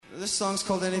This song's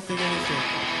called Anything,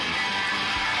 Anything.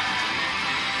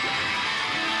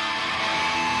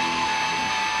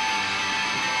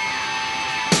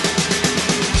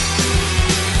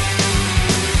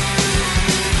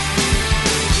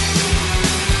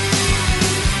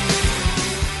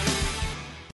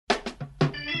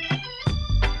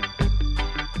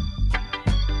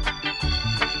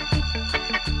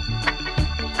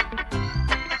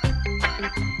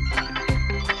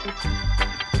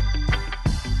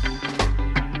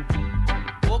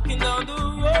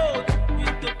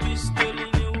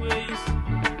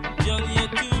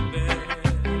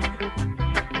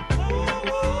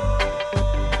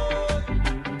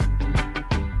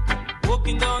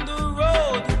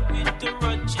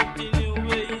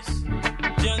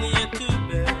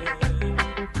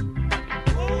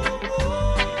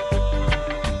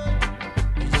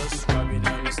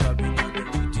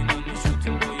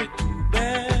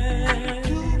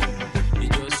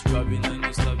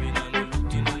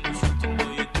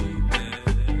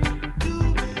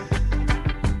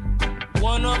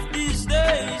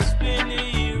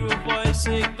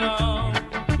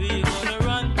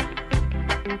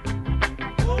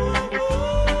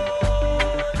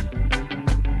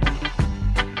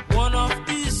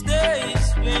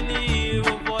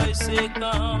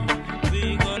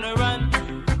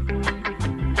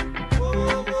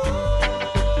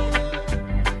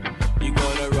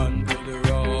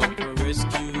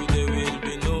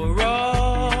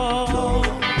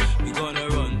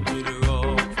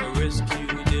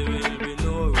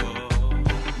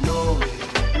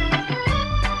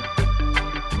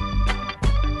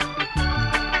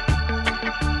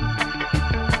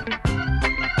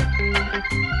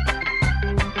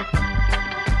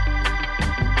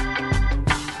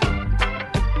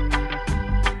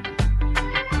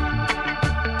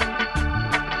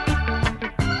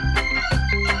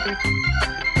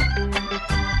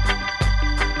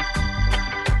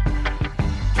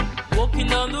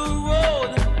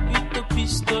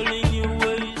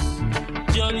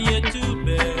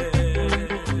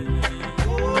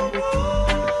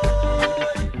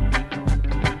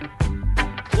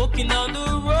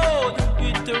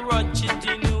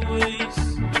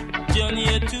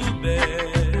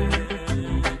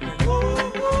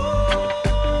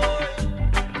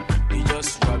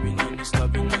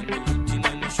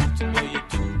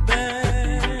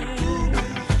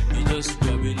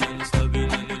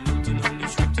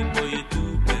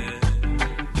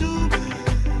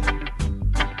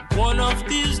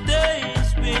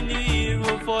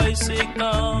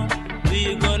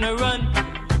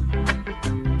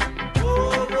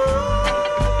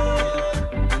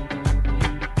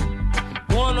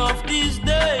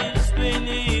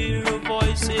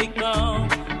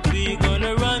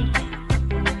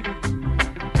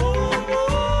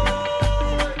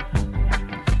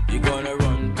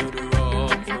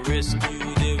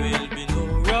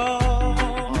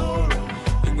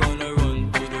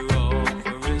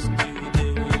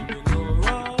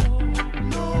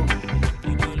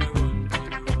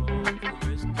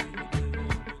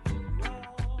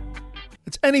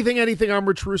 Anything, Anything, I'm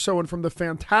Rich Russo, and from the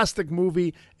fantastic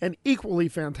movie and equally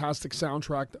fantastic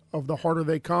soundtrack of The Harder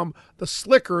They Come, The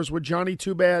Slickers with Jonny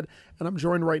Two Bags, and I'm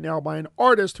joined right now by an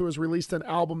artist who has released an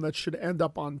album that should end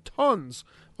up on tons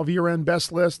of year-end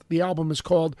best lists. The album is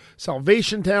called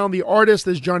Salvation Town. The artist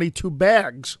is Jonny Two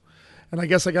Bags, and I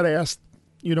guess I got to ask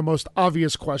you the most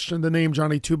obvious question, the name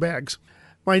Jonny Two Bags.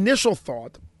 My initial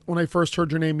thought when I first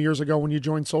heard your name years ago when you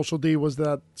joined Social D was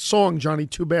that song, Jonny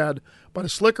Two Bags, by the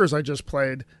Slickers I just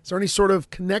played. Is there any sort of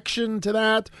connection to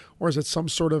that? Or is it some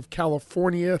sort of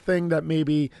California thing that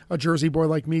maybe a Jersey boy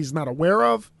like me is not aware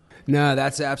of? No,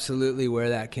 that's absolutely where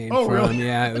that came from. Really?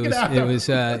 Yeah, it was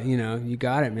you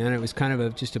got it, man. It was kind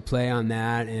of just a play on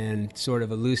that and sort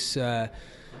of a loose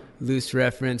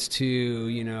reference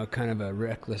to, kind of a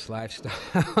reckless lifestyle.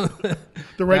 The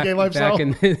reggae lifestyle?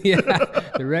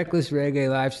 The reckless reggae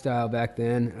lifestyle back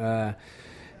then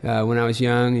when I was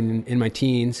young and in my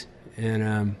teens.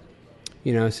 And,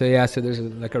 so there's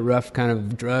a rough kind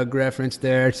of drug reference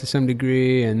there to some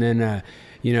degree. And then,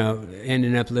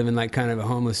 ending up living like kind of a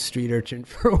homeless street urchin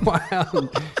for a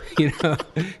while,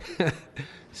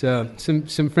 So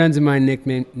some friends of mine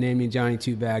named me Jonny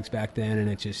Two Bags back then, and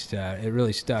it just it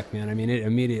really stuck, man. I mean, it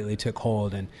immediately took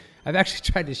hold, and I've actually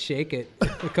tried to shake it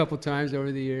a couple times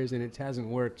over the years, and it hasn't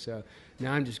worked. So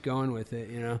now I'm just going with it,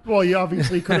 Well, you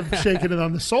obviously could have shaken it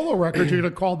on the solo record. You could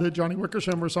have called it Johnny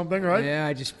Wickersham or something, right?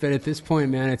 Yeah, but at this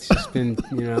point, man, it's just been,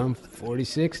 I'm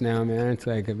 46 now, man. It's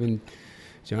like I've been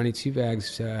Jonny Two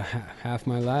Bags half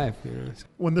my life. You know.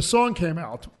 When the song came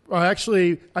out, I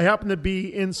happened to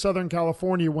be in Southern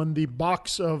California when the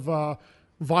box of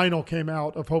vinyl came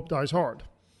out of Hope Dies Hard.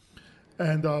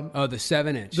 And the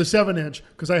 7-inch. The 7-inch,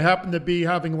 because I happened to be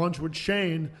having lunch with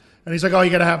Shane, and he's like, "Oh,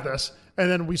 you got to have this." And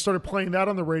then we started playing that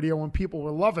on the radio, and people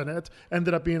were loving it.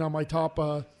 Ended up being on my top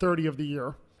 30 of the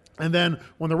year. And then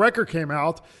when the record came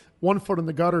out, "One Foot in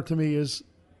the Gutter" to me is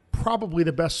probably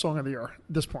the best song of the year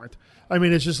at this point. I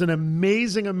mean, it's just an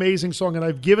amazing, amazing song, and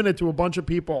I've given it to a bunch of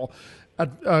people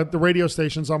at the radio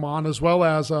stations I'm on, as well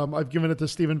as I've given it to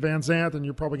Steven Van Zandt, and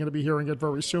you're probably going to be hearing it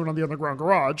very soon on the Underground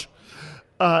Garage.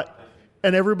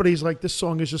 And everybody's like, this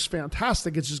song is just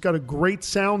fantastic. It's just got a great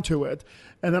sound to it.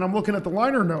 And then I'm looking at the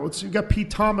liner notes. You've got Pete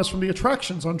Thomas from The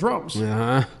Attractions on drums.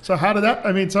 Uh-huh. So how did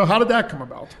that come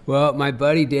about? Well, my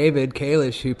buddy David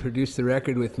Kalish, who produced the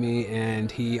record with me, and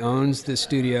he owns the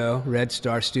studio, Red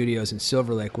Star Studios in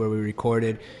Silver Lake, where we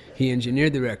recorded. He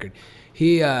engineered the record.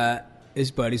 He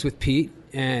is buddies with Pete,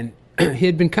 and he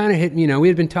had been kind of we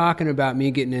had been talking about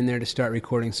me getting in there to start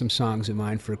recording some songs of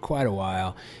mine for quite a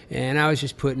while. And I was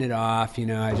just putting it off,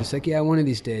 I just like, one of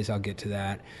these days I'll get to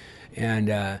that.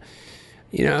 And,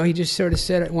 he just sort of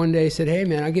said one day, he said, "Hey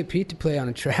man, I'll get Pete to play on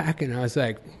a track." And I was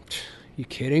like, "You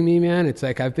kidding me, man?" It's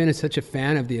like, I've been such a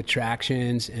fan of The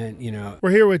Attractions, and,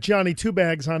 We're here with Jonny Two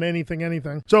Bags on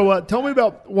Anything. So tell me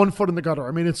about "One Foot in the Gutter."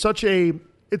 I mean,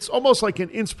 it's almost like an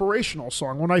inspirational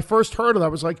song. When I first heard it, I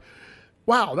was like,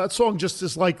 wow, that song just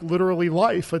is like literally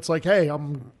life. It's like, hey,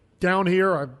 I'm down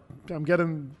here. I'm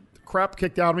getting crap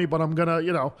kicked out of me, but I'm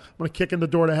gonna kick in the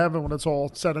door to heaven when it's all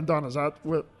said and done. Is that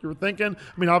what you were thinking?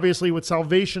 I mean, obviously with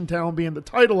Salvation Town being the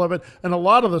title of it, and a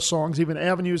lot of the songs, even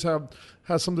Avenues,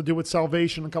 has something to do with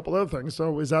salvation and a couple other things.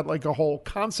 So is that like a whole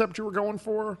concept you were going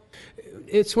for?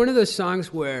 It's one of those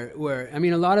songs where I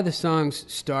mean, a lot of the songs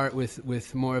start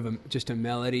with more of just a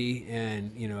melody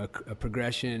and, a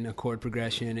progression, a chord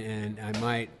progression, and I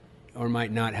might or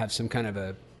might not have some kind of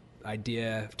a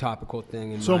idea, topical thing in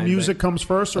mind. So music comes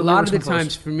first, or a lot of the comes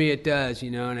times first? For me it does,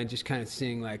 and I just kind of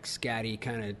sing like scatty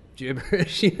kind of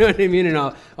gibberish, you know what I mean? And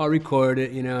I'll record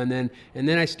it, and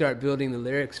then I start building the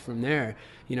lyrics from there.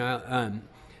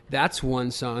 That's one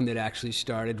song that actually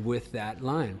started with that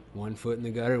line: "One foot in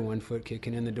the gutter, one foot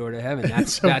kicking in the door to heaven."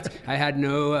 That's I had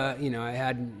no, I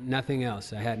had nothing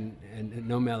else. I had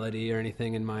no melody or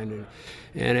anything in mind,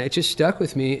 and it just stuck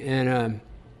with me. And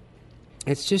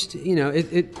it's just,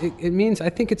 it means, I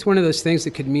think it's one of those things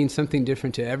that could mean something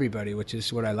different to everybody, which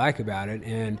is what I like about it.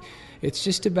 And it's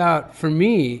just about, for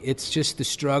me, it's just the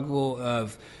struggle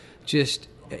of just,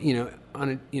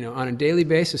 on a daily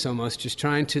basis almost, just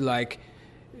trying to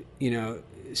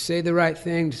say the right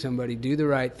thing to somebody, do the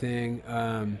right thing,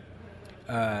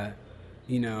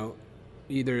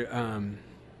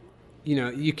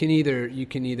 you can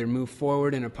either move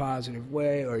forward in a positive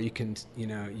way, or you can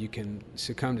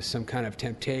succumb to some kind of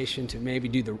temptation to maybe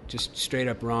do the just straight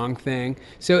up wrong thing.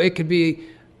 So it could be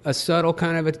a subtle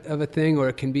kind of a thing, or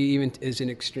it can be even as an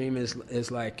extreme as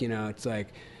like, it's like,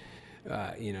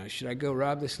 should I go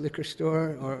rob this liquor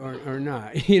store or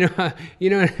not? You know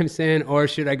what I'm saying? Or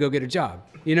should I go get a job?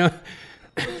 So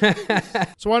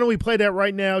why don't we play that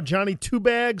right now? Jonny Two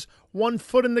Bags, "One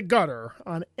Foot in the Gutter"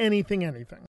 on Anything.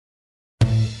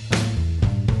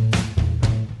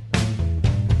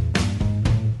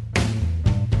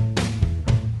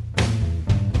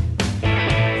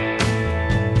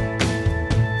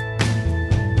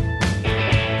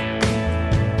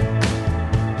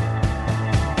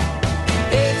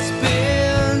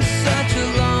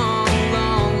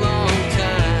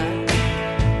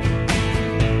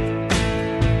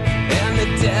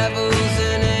 Devils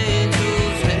and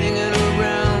angels hanging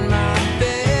around my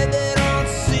bed, they don't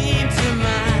seem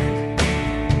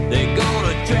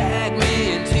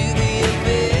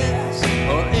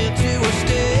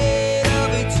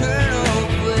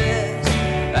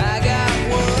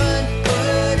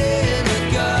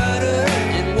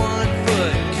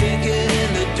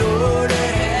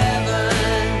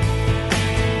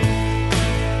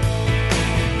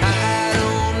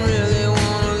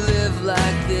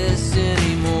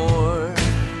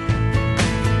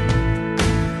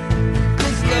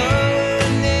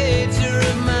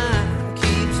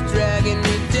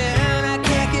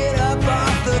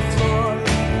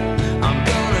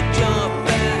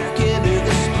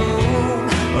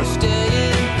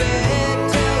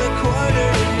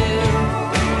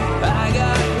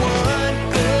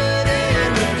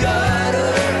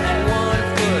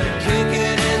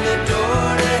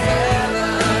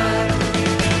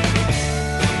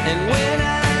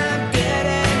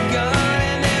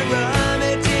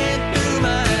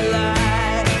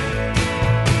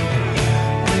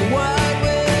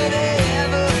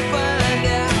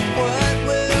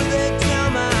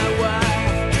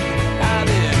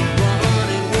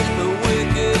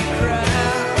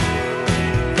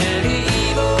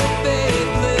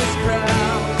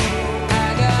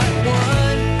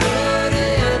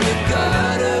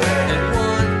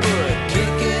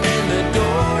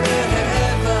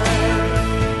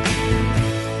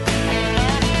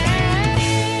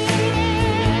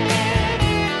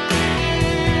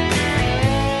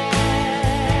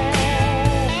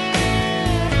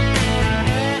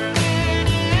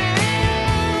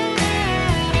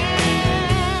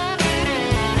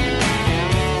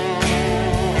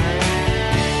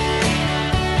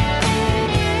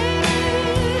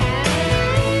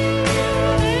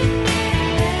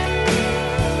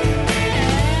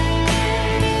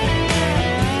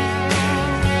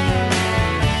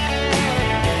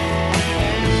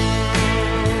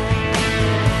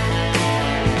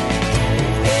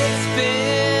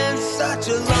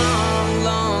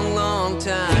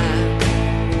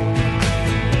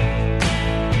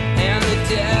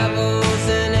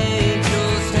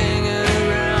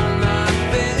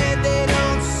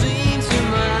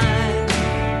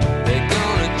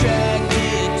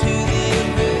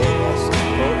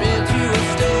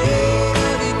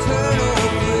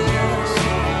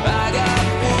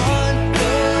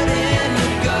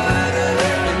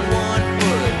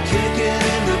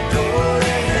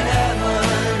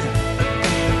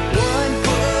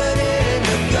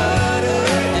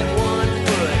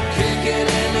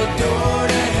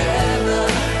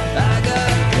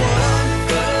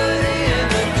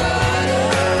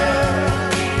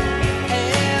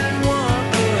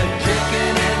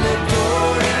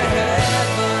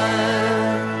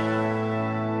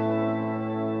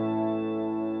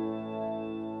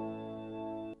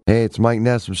Hey, it's Mike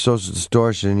Ness from Social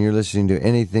Distortion, and you're listening to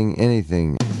Anything,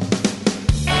 Anything.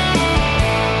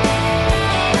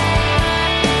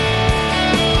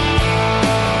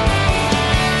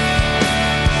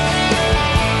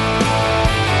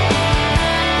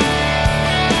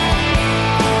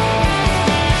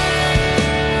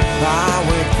 I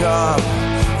wake up,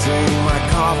 drink my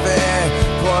coffee,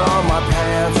 put on my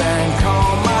pants and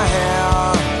comb my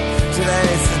hair.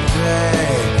 Today's the day,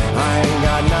 I ain't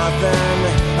got nothing,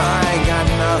 I ain't got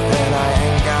nothing, I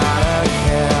ain't gotta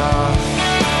care.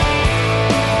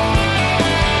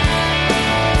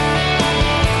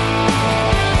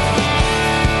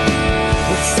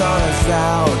 The sun is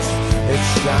out, it's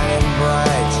shining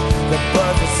bright, the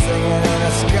birds are singing and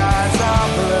the skies are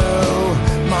blue.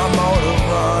 My motor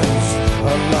runs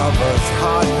a lover's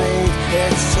heartbeat.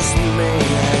 It's just me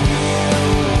and you.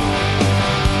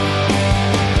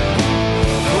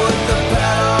 Put the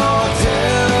pedal to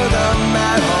the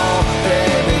metal,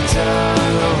 baby,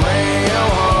 turn the radio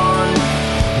on.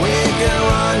 We can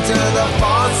run to the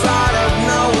far side of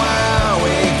nowhere.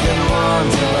 We can run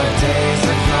till the days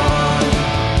are gone.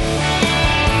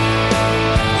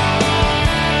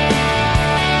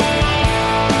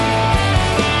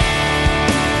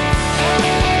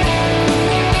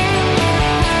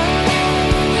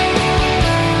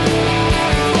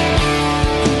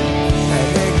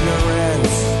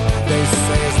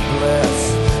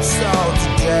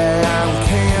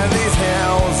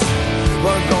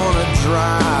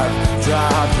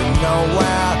 Drive to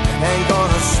nowhere, ain't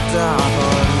gonna stop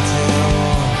until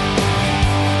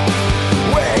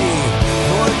we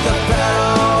put the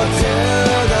pedal to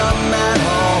the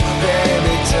metal,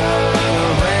 baby, turn the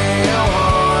radio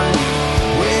on.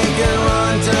 We can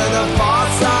run to the far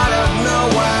side of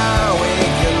nowhere, we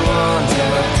can run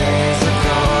till the days are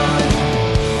gone.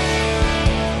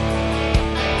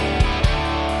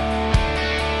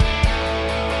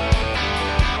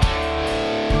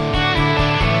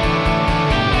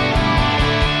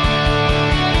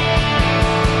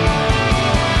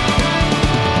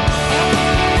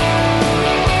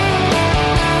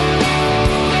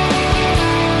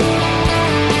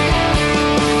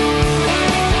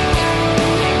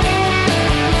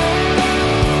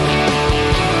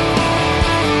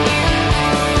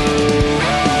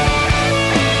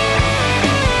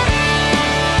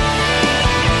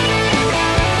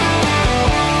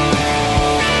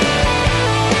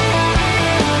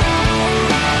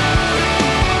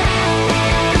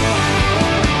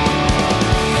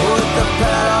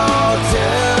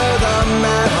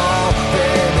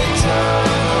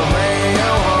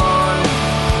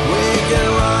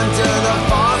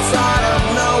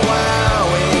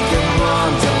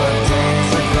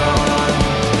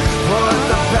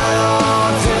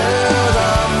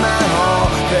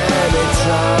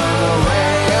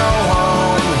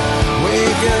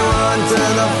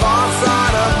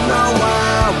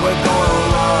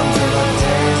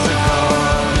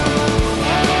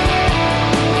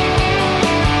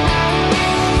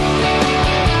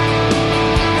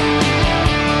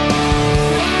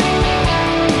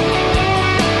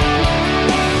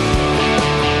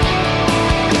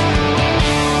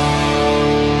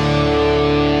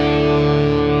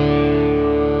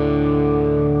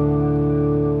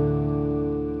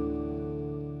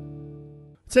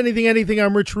 It's Anything, Anything.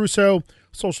 I'm Rich Russo.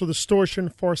 Social Distortion,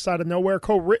 Far Side of Nowhere,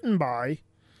 co-written by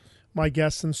my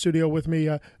guest in the studio with me,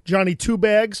 Jonny Two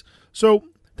Bags. So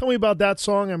tell me about that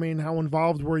song. I mean, how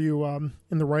involved were you in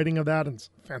the writing of that? And it's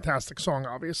a fantastic song,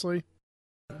 obviously.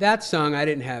 That song, I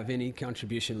didn't have any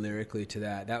contribution lyrically to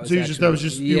that. That was so actually, that was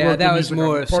just you yeah, wrote the that was music,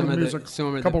 more part of some the of music,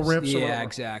 the couple riffs. Yeah,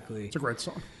 exactly. It's a great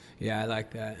song. Yeah, I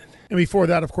like that. And before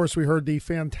that, of course, we heard the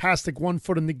fantastic One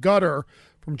Foot in the Gutter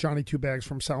from Jonny Two Bags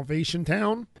from Salvation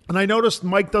Town. And I noticed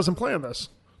Mike doesn't play on this.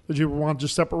 Did you want to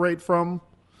just separate from?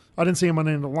 I didn't see him on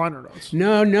any of the liner notes.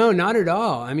 No, not at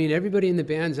all. I mean, everybody in the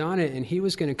band's on it, and he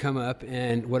was going to come up,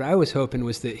 and what I was hoping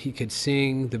was that he could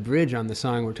sing the bridge on the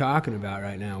song we're talking about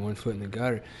right now, One Foot in the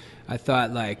Gutter. I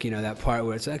thought, like, you know, that part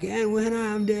where it's like, and when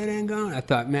I'm dead and gone, I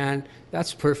thought, man,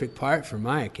 that's a perfect part for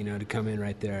Mike, you know, to come in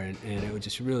right there, and it would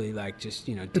just really, like, just,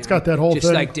 you know, it's got that whole just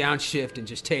thing. like downshift and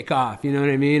just take off, you know what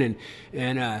I mean?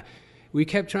 And we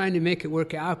kept trying to make it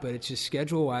work out, but it's just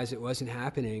schedule-wise, it wasn't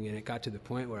happening, and it got to the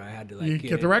point where I had to, like, you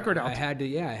get the record out. I had to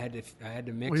mix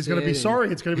it. Well, he's going to be sorry.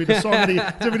 It's going to be the song of the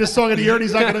it's going to be the song of the year, and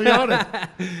he's not going to be on it.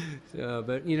 So,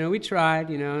 but you know, we tried,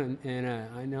 you know, and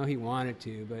I know he wanted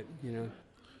to, but you know.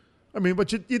 I mean,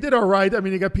 but you did all right. I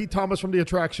mean, you got Pete Thomas from The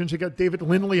Attractions. You got David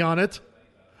Lindley on it,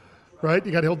 right?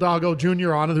 You got Hidalgo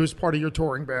Jr. on it, who's part of your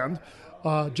touring band.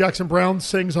 Jackson Brown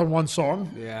sings on one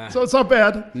song. Yeah. So it's not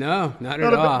bad. No, not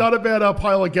at all. Not a bad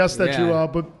pile of guests that Yeah. you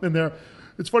put in there.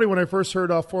 It's funny, when I first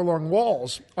heard Forlorn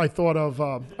Walls, I thought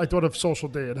of Social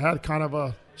D. It had kind of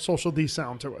a Social D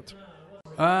sound to it.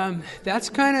 That's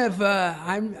kind of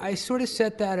I sort of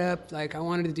set that up like I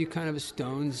wanted to do kind of a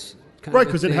Stones kind Right, of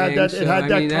a because it had thing. that So, I mean,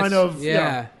 kind that's- of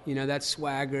you know, that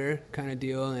swagger kind of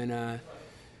deal, and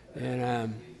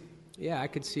yeah, I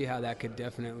could see how that could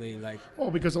definitely like.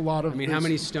 Oh, because a lot of I mean, how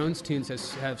many Stones tunes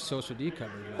have Social D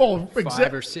covered? Like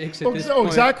 5 or 6 at this oh, point.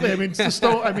 exactly. I mean, it's the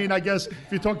Stone. I mean, I guess if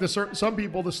you talk to some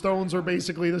people, the Stones are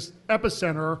basically this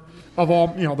epicenter of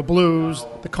all, you know, the blues,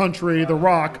 the country, the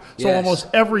rock. So Yes. almost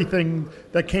everything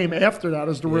that came after that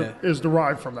is Yeah. is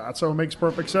derived from that. So it makes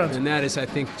perfect sense. And that is, I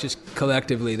think, just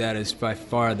collectively, that is by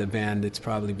far the band that's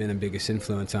probably been the biggest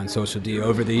influence on Social D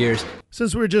over the years.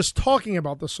 Since we were just talking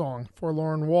about the song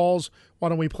Forlorn Walls, why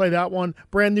don't we play that one?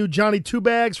 Brand new Jonny Two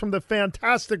Bags from the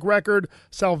fantastic record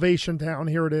Salvation Town.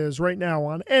 Here it is right now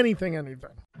on Anything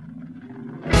Anything.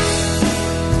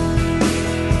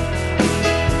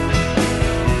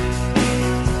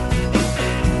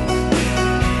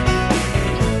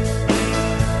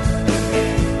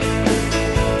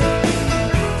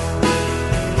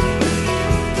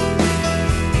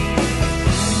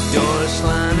 Doors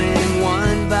slamming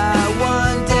one by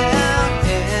one down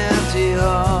empty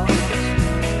halls,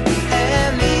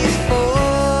 and these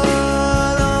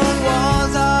forlorn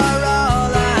walls are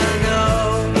all I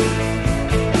know.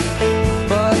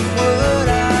 But would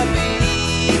I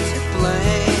be to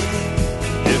blame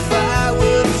if I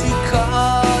were to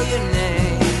call your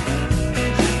name?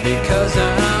 Because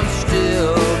I'm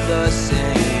still the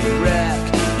same wreck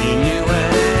you knew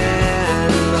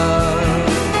and loved.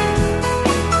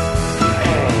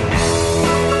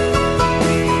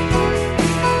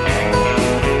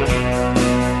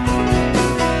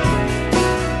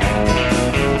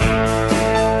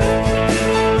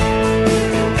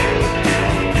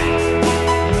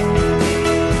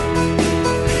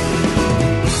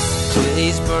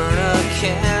 Please burn a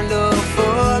candle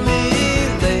for me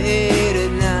late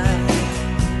at night.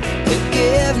 It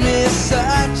gives me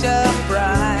such a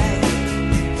fright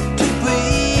to be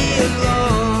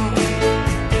alone.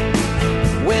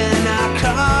 When I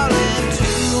crawl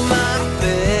into my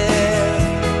bed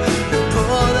and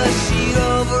pull the sheet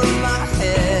over my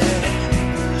head,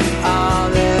 oh,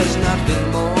 there's nothing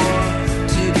more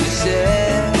to be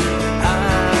said.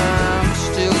 I'm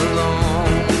still alone.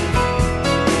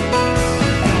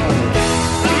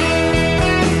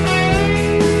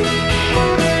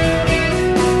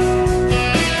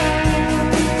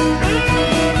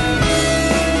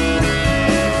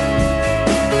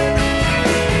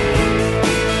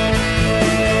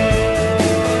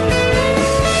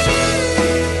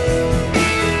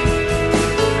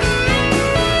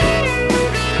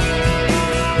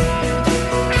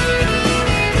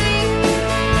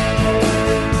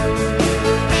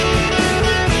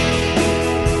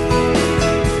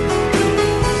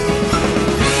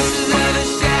 Pieces of a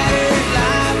shattered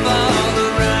life all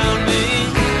around me,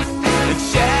 and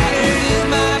shattered is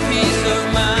my peace of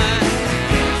mind.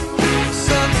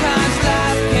 Sometimes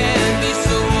life can be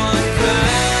so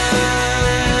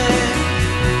unkind.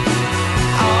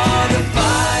 All the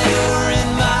fire in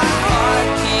my heart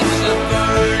keeps a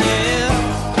burning.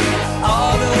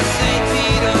 Although St.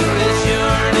 Peter is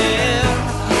yearning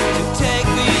to take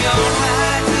me on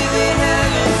high to the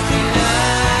heavens tonight.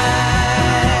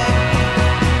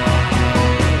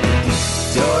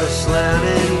 Doors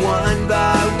slamming one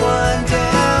by one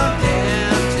down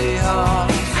empty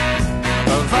halls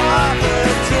of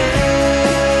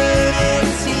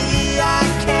opportunity I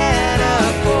can't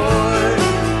afford.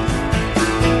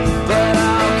 But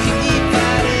I'll keep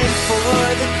fighting for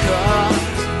the cause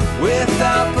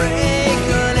without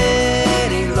breaking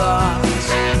any laws.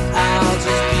 I'll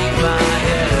just beat my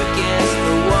head against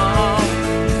the wall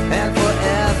and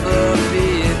forever be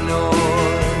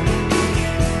ignored.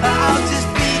 I'll just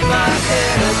beat my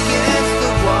head against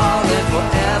the wall and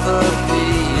forever be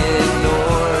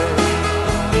ignored.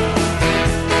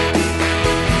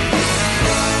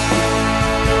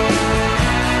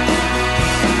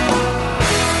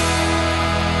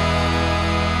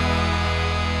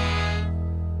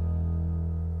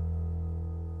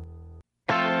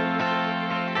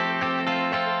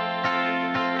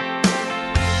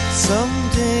 Some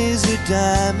days are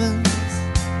diamonds,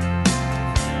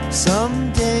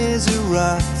 some days are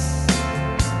rocks.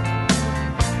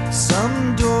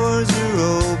 Some doors are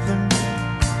open,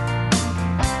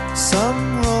 some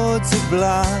roads are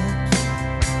blocked,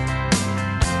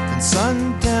 and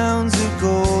sundowns are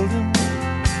golden,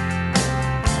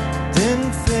 then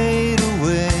fade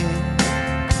away.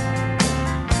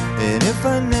 And if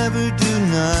I never do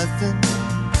nothing,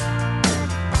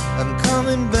 I'm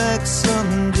coming back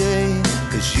someday.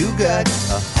 'Cause you got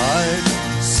a heart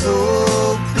so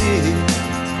big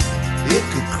it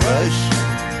could crush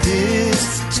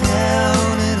this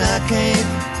town. And I can't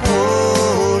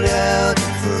hold out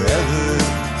forever,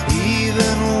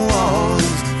 even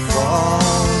walls fall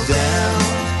down.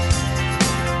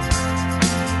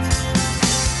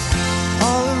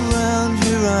 All around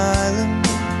your island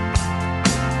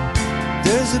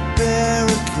there's a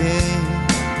barricade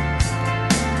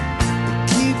that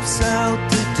keeps out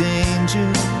the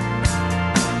danger,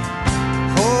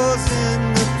 holds in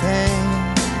the pain.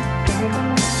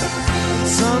 And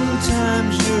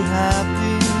sometimes you're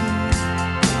happy,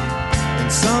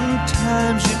 and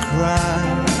sometimes you cry.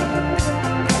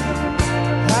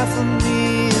 Half of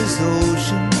me is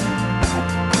ocean,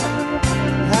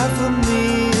 half of me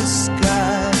is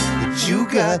sky. But you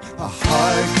got a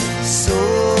heart so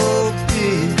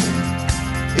big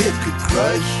it could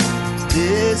crush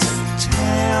this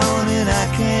town. And I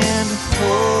can't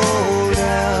hold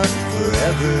out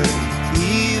forever,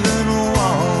 even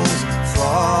walls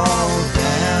fall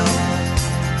down.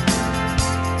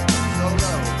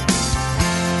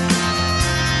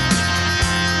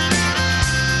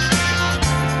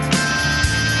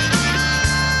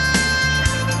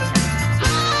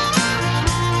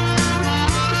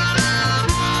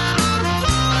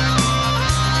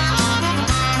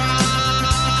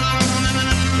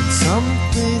 Some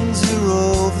things are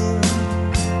over,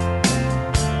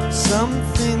 some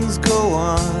things go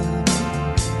on.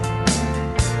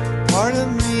 Part of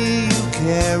me you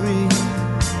carry,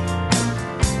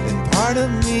 and part of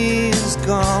me is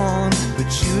gone. But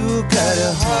you got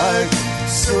a heart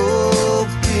so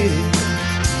big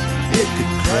it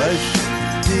could crush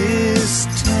this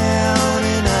town.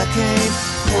 And I can't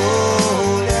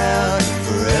hold out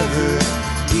forever,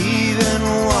 even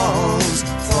walls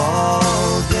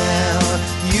fall down.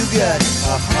 You got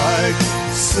a heart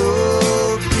so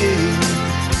big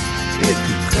it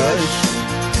could crush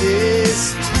this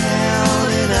town.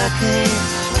 And I can't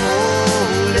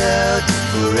hold out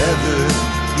forever,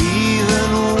 even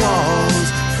walls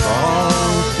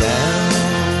fall down.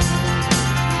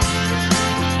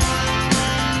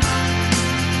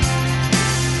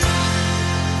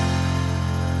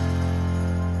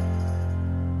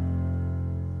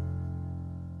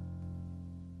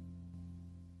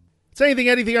 It's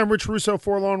Anything. I'm Rich Russo,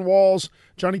 Forlorn Walls.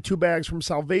 Jonny Two Bags from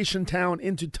Salvation Town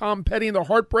into Tom Petty and the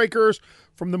Heartbreakers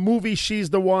from the movie She's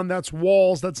the One. That's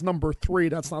Walls. That's number 3.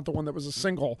 That's not the one that was a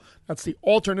single. That's the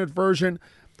alternate version.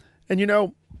 And you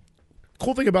know,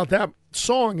 cool thing about that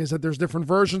song is that there's different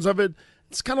versions of it.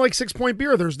 It's kind of like 6 Point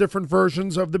beer. There's different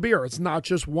versions of the beer. It's not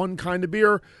just one kind of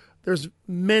beer. There's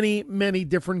many, many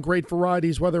different great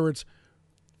varieties, whether it's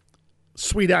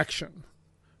Sweet Action,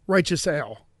 Righteous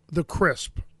Ale, The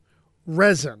Crisp,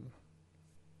 Resin,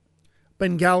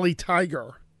 Bengali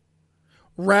Tiger.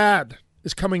 Rad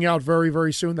is coming out very,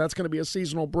 very soon. That's going to be a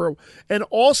seasonal brew. And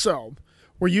also,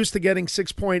 we're used to getting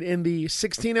 6 Point in the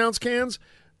 16-ounce cans,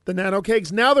 the nano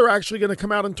kegs. Now they're actually going to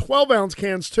come out in 12-ounce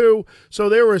cans too. So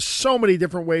there are so many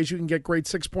different ways you can get great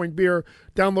 6 Point beer.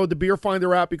 Download the Beer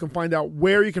Finder app. You can find out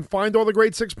where you can find all the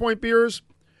great 6 Point beers,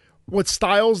 what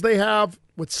styles they have,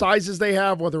 what sizes they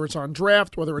have, whether it's on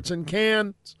draft, whether it's in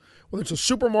cans, whether it's a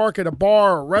supermarket, a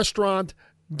bar, a restaurant,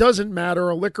 doesn't matter,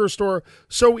 a liquor store.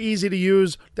 So easy to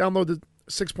use. Download the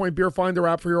 6 Point Beer Finder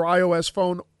app for your iOS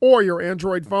phone or your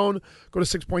Android phone. Go to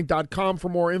 6point.com for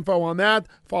more info on that.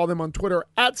 Follow them on Twitter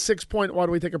at 6 Point. Why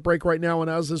don't we take a break right now? And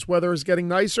as this weather is getting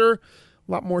nicer,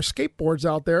 a lot more skateboards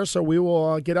out there, so we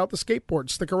will get out the skateboard.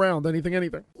 Stick around. Anything.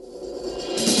 Grab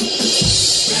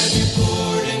your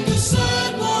board and go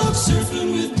sidewalk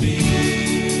surfing with me.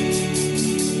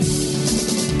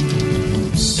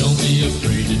 Don't be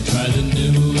afraid to try the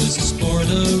newest sport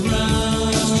around.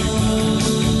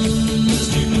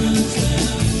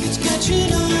 It's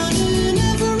catching on in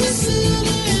every city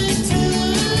and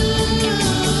town.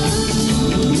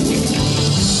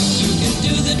 You can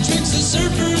do the tricks the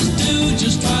surfers do.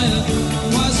 Just try a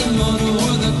Quasimodo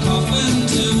or the coffin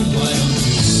too. Why don't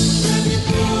you grab your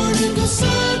board and go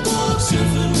sidewalk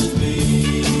surfing with me?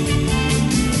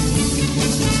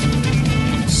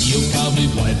 You'll probably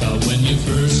wipe out when you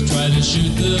first try to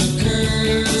shoot the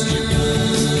curve.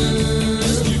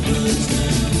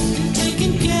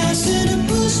 Taking gas in a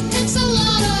bush takes a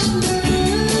lot of nerve.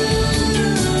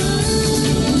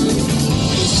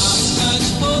 There's hopscotch,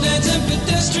 pole dance, and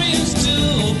pedestrians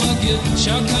too. Bucket,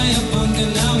 shark, kayak, punk,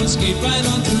 and now escape right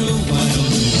on through. Why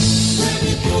don't you grab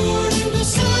your board and go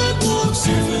sidewalk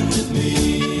surfing with me?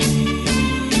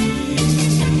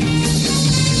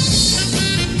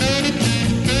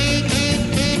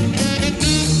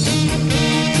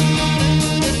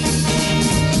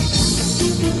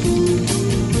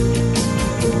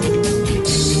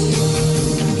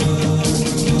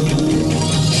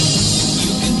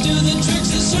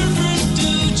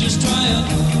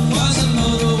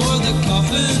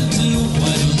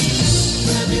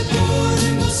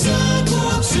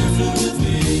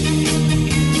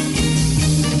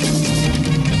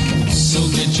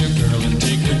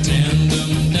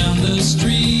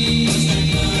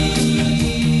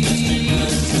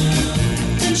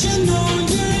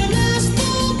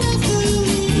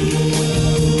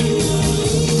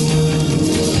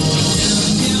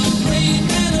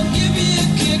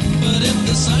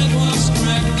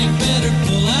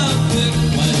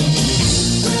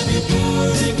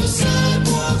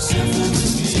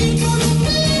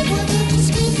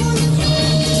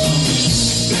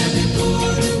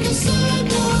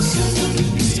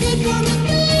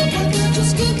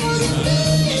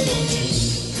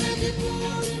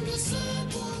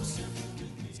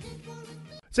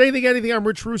 Say Anything, Anything. I'm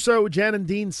Rich Russo. Jan and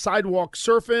Dean, Sidewalk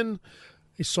Surfing,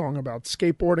 a song about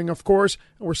skateboarding, of course.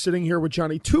 And we're sitting here with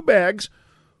Jonny Two Bags,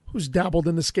 who's dabbled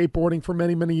into skateboarding for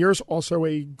many, many years. Also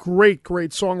a great,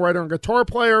 great songwriter and guitar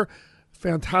player.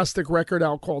 Fantastic record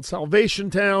out called Salvation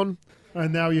Town.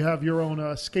 And now you have your own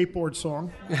skateboard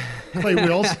song, Clay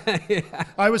Wheels. Yeah.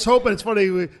 I was hoping, it's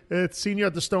funny, it's seen you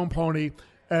at the Stone Pony,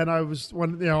 and I was,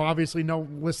 obviously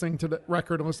listening to the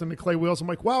record and listening to Clay Wheels, I'm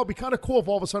like, wow, it'd be kind of cool if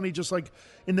all of a sudden he just like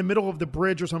in the middle of the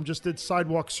bridge or something just did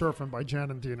Sidewalk Surfing by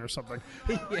Jan and Dean or something.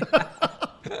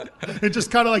 It just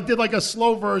kind of like did like a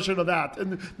slow version of that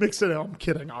and mixed it. I'm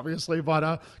kidding, obviously,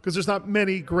 but because there's not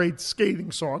many great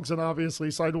skating songs, and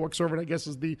obviously Sidewalk Surfing, I guess,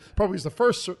 is probably the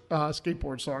first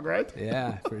skateboard song, right?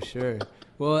 Yeah, for sure.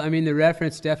 Well, I mean, the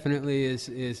reference definitely is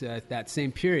that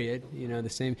same period, the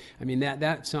same. I mean,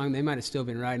 that song, they might have still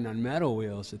been riding on metal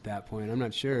wheels at that point. I'm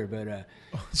not sure, but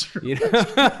that's true.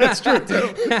 That's true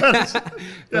too. Yes.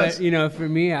 But for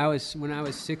me, when I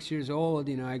was 6 years old,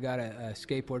 I got a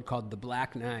skateboard called the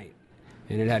Black Knight,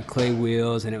 and it had clay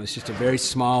wheels, and it was just a very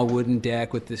small wooden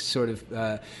deck with this sort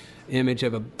of image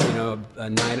of a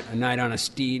knight on a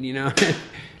steed,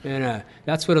 and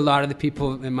that's what a lot of the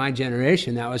people in my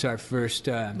generation, that was our first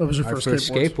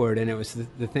skateboard. And it was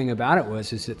the thing about it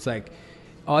was it's like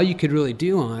all you could really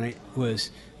do on it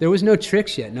was there was no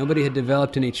tricks yet. Nobody had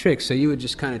developed any tricks, so you would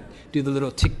just kind of do the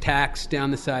little tic-tacs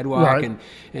down the sidewalk, right,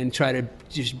 and try to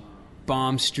just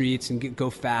bomb streets and go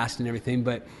fast and everything.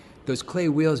 But those clay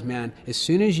wheels, man, as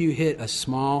soon as you hit a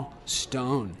small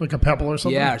stone, like a pebble or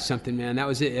something, or something, man, that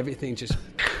was it. Everything just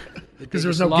because there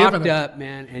was no locked up,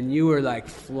 man, and you were like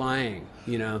flying,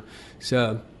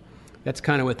 So that's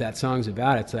kind of what that song's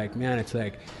about. It's like, man,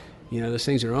 those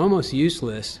things are almost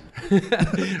useless,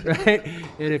 right?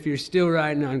 And if you're still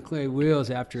riding on clay wheels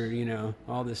after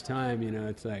all this time,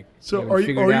 it's like, so you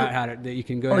figured out that you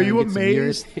can go. Are you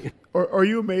amazed? Are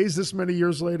you amazed this many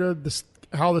years later?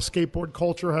 How the skateboard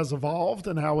culture has evolved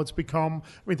and how it's become,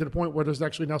 to the point where there's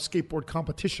actually now skateboard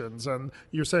competitions, and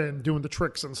you're saying doing the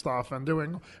tricks and stuff and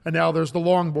now there's the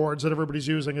longboards that everybody's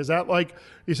using. Is that like,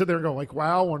 you sit there and go like,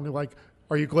 wow, and like,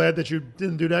 are you glad that you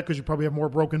didn't do that because you probably have more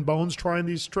broken bones trying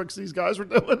these tricks these guys were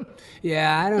doing?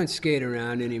 Yeah, I don't skate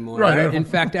around anymore. Right. In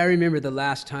fact, I remember the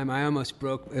last time I almost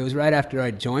broke, it was right after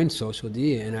I joined Social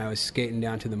D, and I was skating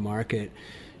down to the market.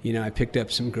 I picked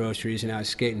up some groceries, and I was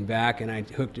skating back, and I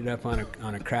hooked it up on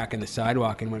a crack in the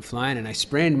sidewalk and went flying, and I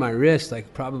sprained my wrist,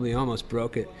 like probably almost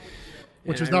broke it.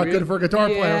 Which is not good for a guitar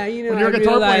player. When you're a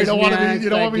guitar player, you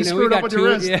don't want to be screwed up with your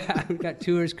wrist. Yeah, we got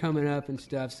tours coming up and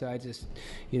stuff, so I just,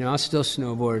 I'll still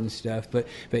snowboard and stuff. But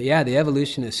yeah, the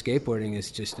evolution of skateboarding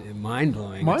is just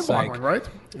mind-blowing. Mind-boggling, right?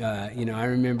 I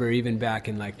remember even back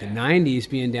in like the 90s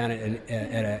being down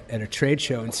at a trade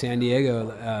show in San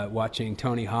Diego watching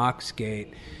Tony Hawk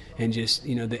skate, and just,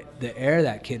 the air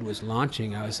that kid was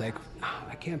launching, I was like,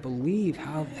 I can't believe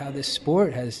how this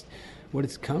sport has, what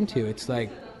it's come to. It's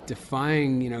like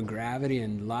defying, gravity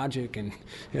and logic and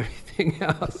everything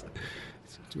else.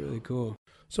 It's really cool.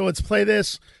 So let's play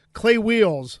this. Clay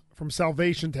Wheels from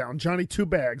Salvation Town. Jonny Two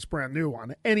Bags, brand new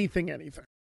on Anything, Anything.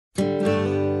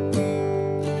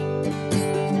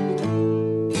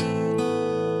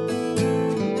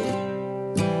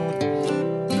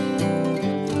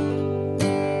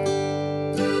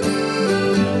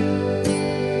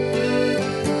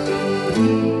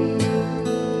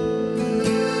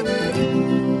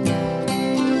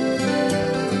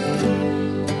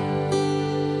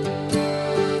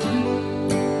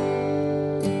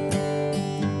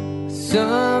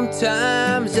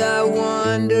 Sometimes I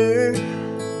wonder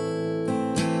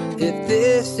if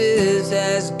this is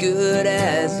as good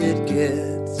as it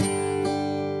gets.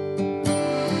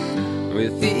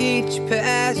 With each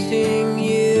passing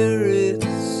year, it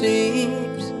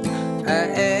seems I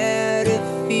add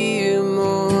a few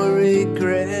more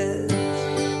regrets.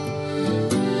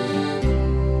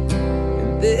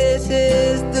 And this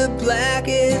is the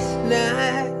blackest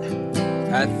night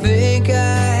I think I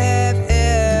have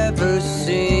ever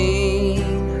seen.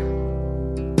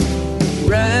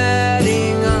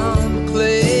 Riding on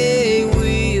clay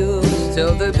wheels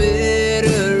till the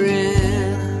bitter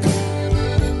end.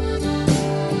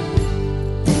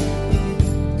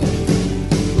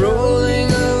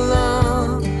 Rolling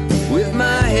along with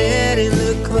my head in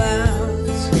the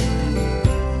clouds,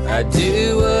 I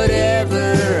do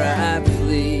whatever I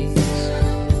please,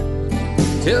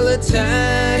 till a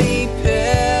tiny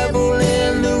pebble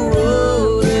in the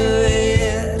road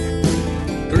ahead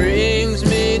brings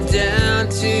me down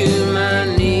to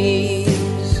my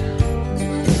knees.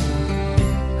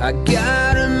 I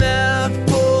got a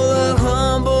mouthful of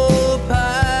humble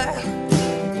pie,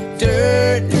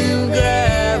 dirt and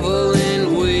gravel.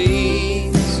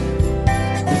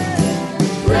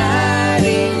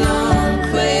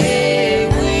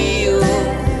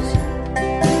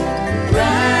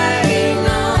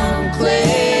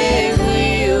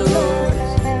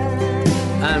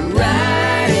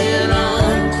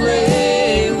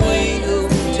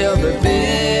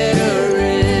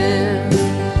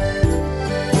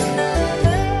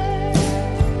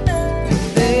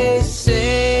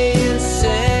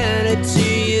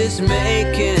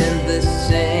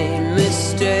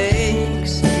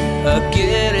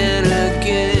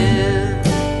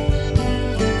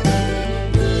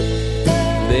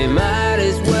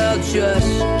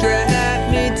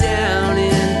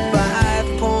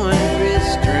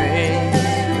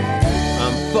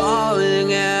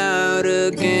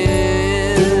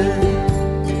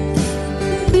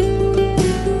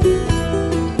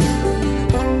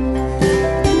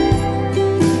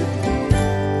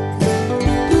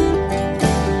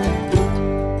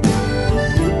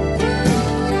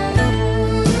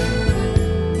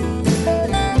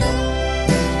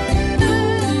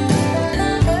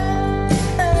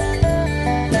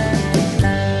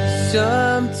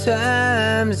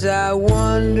 Sometimes I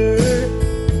wonder,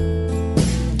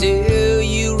 do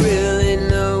you really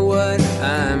know what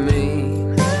I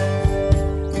mean?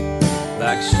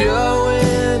 Like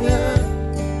showing up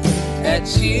at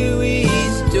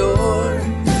Chewy's door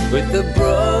with the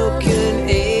broken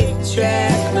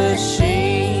 8-track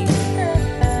machine.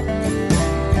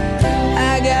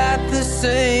 I got the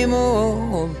same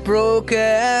old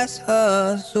broke-ass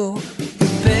hustle,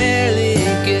 barely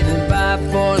getting by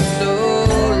for so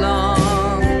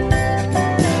long.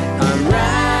 I'm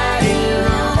riding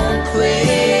on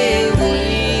clay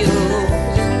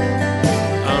wheels.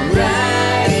 I'm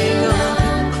riding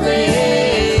on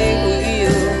clay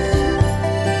wheels.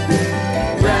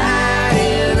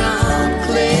 Riding on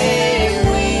clay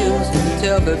wheels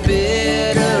till the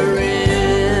bitter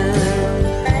end.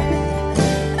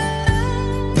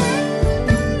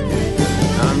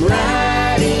 I'm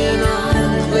riding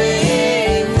on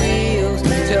clay wheels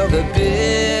till the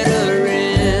bitter end.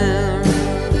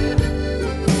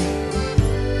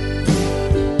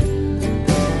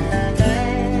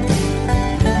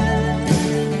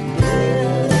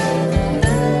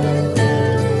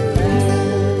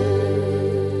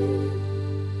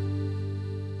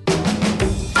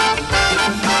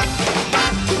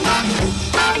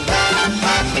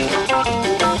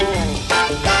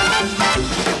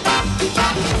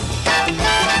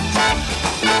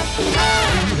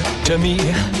 To me,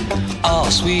 are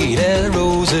sweet as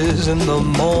roses in the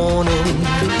morning.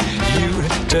 You,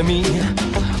 to me,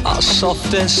 are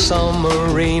soft as summer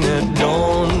rain at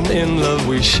dawn. In love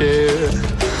we share,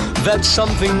 that's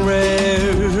something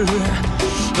rare.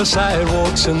 The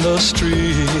sidewalks in the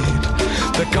street,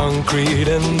 the concrete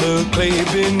and the clay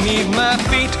beneath my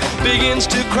feet begins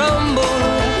to crumble.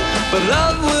 But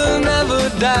love will never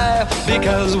die,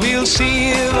 because we'll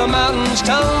see the mountains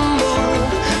tumble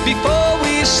before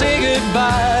we say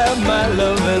goodbye. My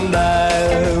love and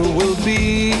I will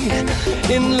be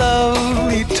in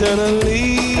love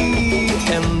eternally,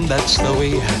 and that's the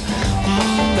way,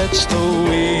 that's the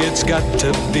way it's got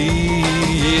to be.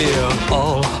 Yeah,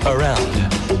 all around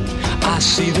I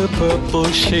see the purple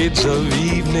shades of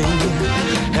evening,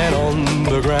 and on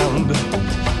the ground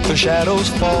the shadows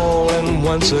fall, and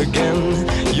once again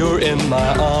you're in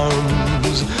my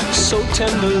arms so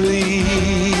tenderly.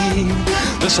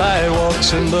 The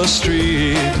sidewalks in the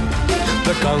street,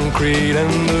 the concrete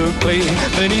and the clay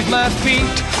beneath my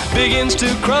feet begins to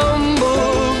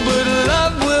crumble. But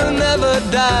love will never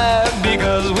die,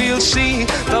 because we'll see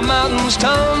the mountains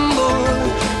tumble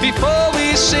before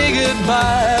we say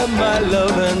goodbye. My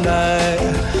love and I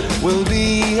will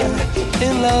be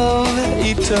in love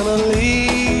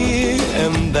eternally,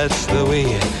 and that's the way,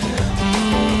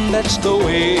 that's the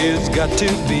way it's got to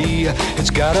be.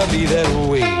 It's gotta be that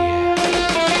way.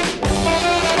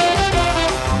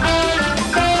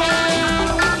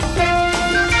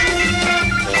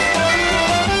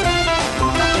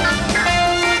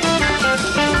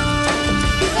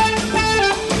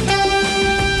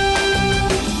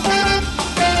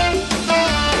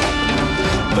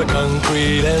 The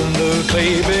concrete and the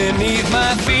clay beneath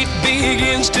my feet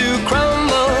begins to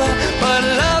crumble, but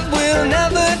love will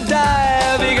never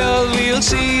die, because we'll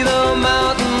see the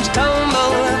mountains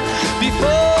tumble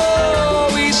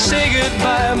before we say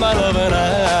goodbye. My love and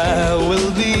I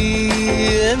will be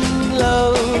in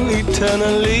love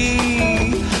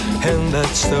eternally, and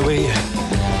that's the way,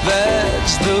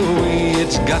 that's the way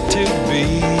it's got to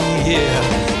be.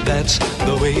 Yeah, that's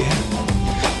the way,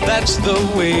 that's the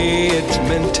way it's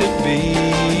meant to be.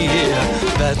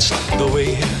 Yeah, that's the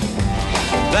way,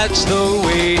 that's the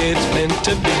way it's meant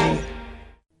to be.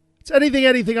 It's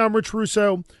Anything. I'm Rich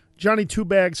Russo. Jonny Two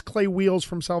Bags, Clay Wheels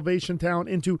from Salvation Town,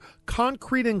 into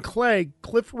Concrete and Clay,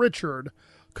 Cliff Richard,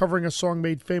 covering a song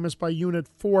made famous by Unit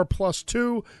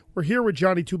 4+2. We're here with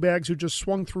Jonny Two Bags, who just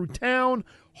swung through town.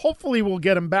 Hopefully we'll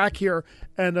get him back here.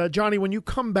 And Johnny, when you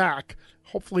come back,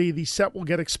 hopefully the set will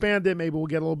get expanded. Maybe we'll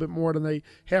get a little bit more than the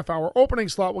half-hour opening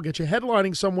slot. We'll get you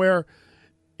headlining somewhere.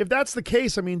 If that's the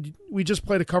case, I mean, we just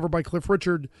played a cover by Cliff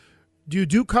Richard. Do you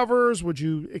do covers? Would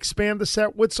you expand the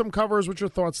set with some covers? What's your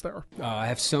thoughts there? Oh, I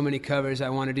have so many covers I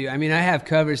want to do. I mean, I have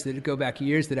covers that go back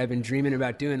years that I've been dreaming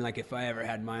about doing, like if I ever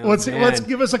had my own band. Let's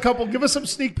give us a couple. Give us some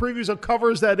sneak previews of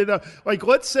covers that, like,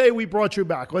 let's say we brought you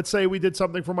back. Let's say we did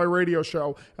something for my radio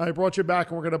show, and I brought you back,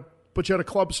 and we're going to put you at a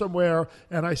club somewhere,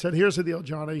 and I said, here's the deal,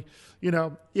 Johnny.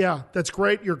 Yeah, that's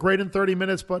great. You're great in 30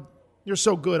 minutes, but you're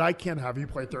so good, I can't have you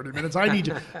play 30 minutes. I need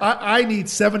you. I need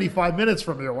 75 minutes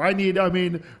from you.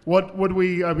 What would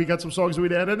we got some songs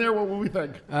we'd add in there? What would we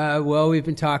think? Well, we've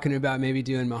been talking about maybe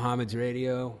doing Muhammad's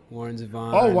Radio, Warren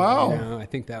Zevon. Oh, wow. I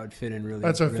think that would fit in really.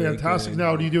 That's a really fantastic. good.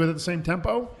 Now, do you do it at the same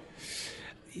tempo?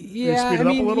 Yeah, speed it I up a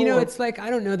mean, little, you know, or- it's like, I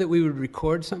don't know that we would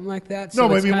record something like that. No, So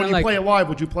but I it's mean, kinda when you like, play it live,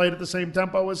 would you play it at the same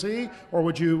tempo as he, or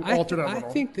would you alter that a I little?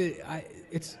 think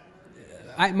that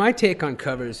my take on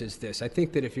covers is this. I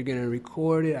think that if you're going to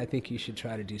record it, I think you should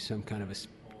try to do some kind of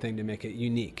thing to make it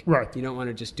unique. Right. You don't want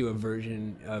to just do a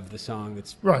version of the song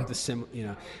that's Right. you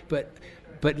know. But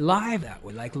live that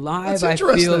way, like live, That's I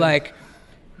interesting. feel like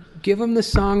give them the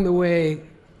song the way,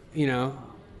 you know,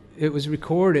 it was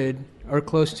recorded or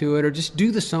close to it, or just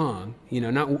do the song. You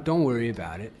know, don't worry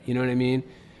about it. You know what I mean?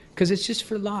 Because it's just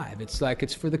for live. It's like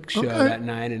it's for the show that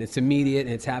night, and it's immediate,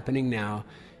 and it's happening now.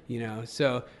 You know,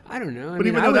 so I don't know. But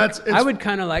even though I would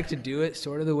kind of like to do it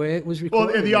sort of the way it was recorded.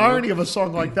 Well, and the irony of a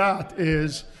song like that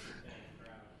is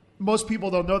most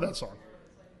people don't know that song.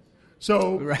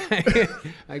 So right,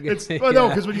 I guess. No,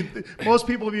 because most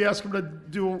people, if you ask them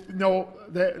to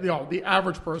the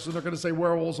average person, they're going to say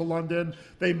Werewolves of London.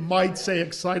 They might say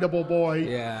Excitable Boy,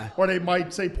 or they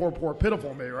might say Poor Poor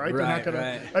Pitiful Me, right? They're not going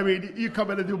to. I mean, you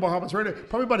come in and do Muhammad's Radio.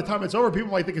 Probably by the time it's over,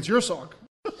 people might think it's your song.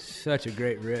 Such a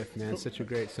great riff, man. Such a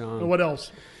great song. And what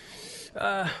else?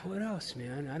 What else,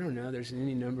 man? I don't know. There's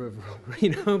any number of, you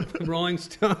know, Rolling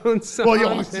Stones songs.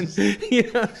 Well,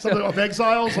 something off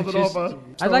Exile, something off.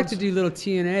 I'd like to do little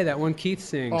TNA, that one Keith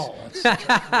sings. Oh, that's such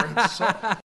a great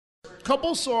song.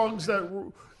 Couple songs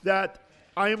that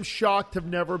I am shocked have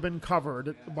never been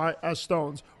covered as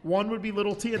Stones. One would be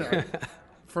Little TNA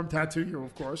from Tattoo You,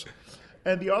 of course,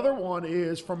 and the other one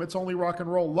is from It's Only Rock and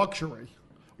Roll, Luxury.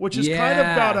 Which is kind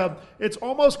of it's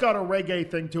almost got a reggae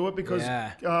thing to it because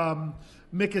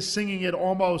Mick is singing it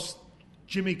almost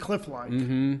Jimmy Cliff-like.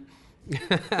 Mm-hmm.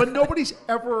 But nobody's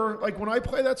ever, like when I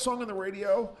play that song on the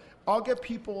radio, I'll get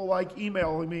people like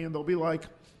emailing me and they'll be like,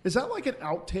 is that like an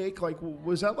outtake? Like,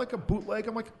 was that like a bootleg?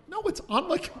 I'm like, no, it's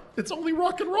It's Only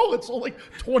Rock and Roll. It's sold like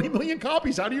 20 million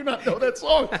copies. How do you not know that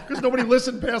song? Because nobody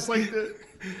listened past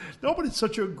no, but it's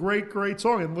such a great, great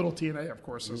song. And Little TNA, of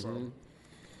course, is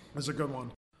a good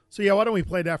one. So, yeah, why don't we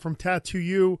play that from Tattoo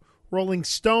You, Rolling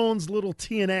Stones, Little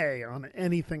TNA on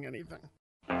Anything.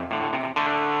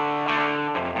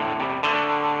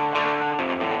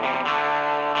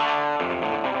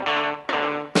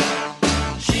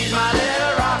 She's my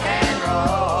little rock and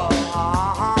roll.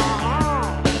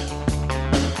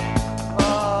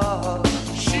 Oh,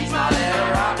 she's my little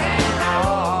rock and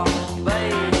roll,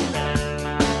 baby.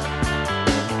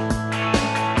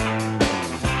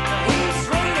 He's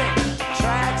reading,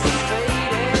 tracks is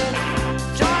fading,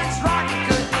 joints rocking,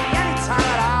 could be any time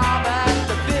at all. But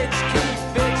the bitch keep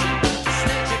bitching,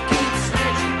 snitching keep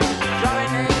snitching,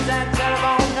 drawing names and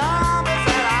telephone numbers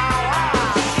and all.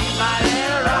 She's my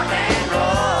little rock and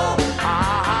roll.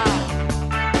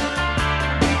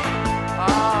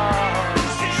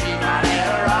 She's my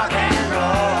little rock and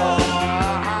roll.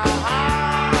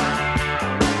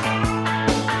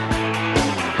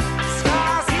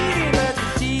 Sky's heating, but the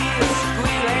tea is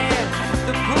squealing.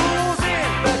 The pool's in,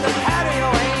 but the patio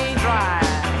ain't dry.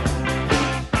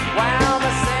 Well,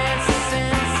 my sense is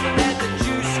sensing that the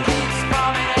juice keeps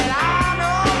coming, and I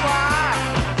know why.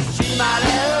 She's my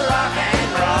little rock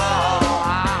and roll.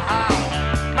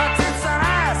 My tits and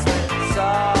ass, so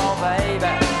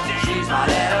baby, she's my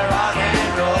little rock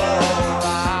and roll.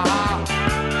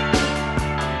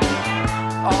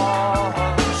 Oh,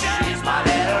 she's my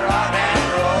little rock and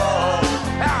roll.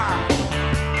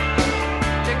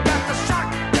 You got the shock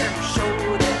and show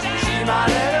that she's my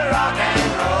little rock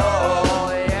and roll.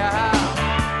 Yeah.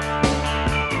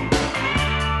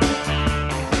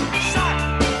 Shock,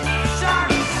 shock,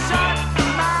 shock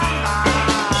my mind.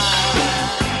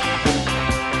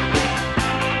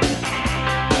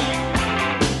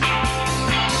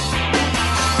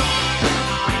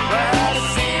 Well, the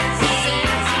sense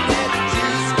that the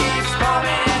juice keeps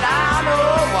coming, and I know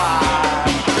why.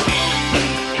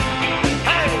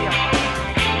 Hey,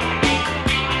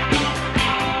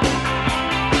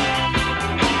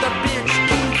 the bitch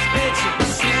keeps bitching, the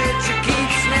snitch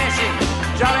keeps snitching,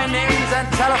 drawing names and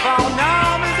telephone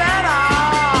numbers and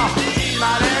all. She's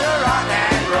my little rock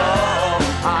and roll.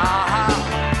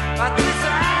 My tits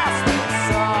are ass,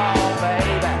 so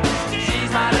baby, she's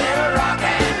my little rock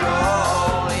and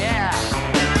roll. Yeah.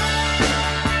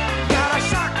 Got a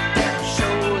shock and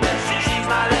show that she's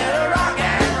my little rock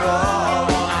and roll.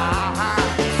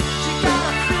 She got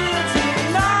a feel to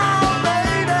know,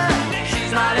 baby.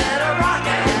 She's my little rock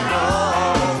and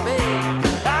roll, baby.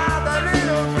 The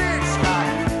little bitch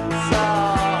like so.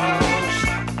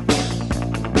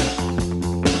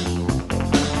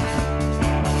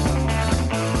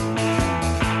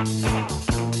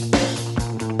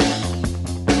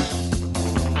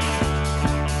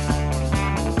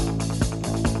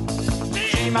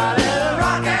 She's my little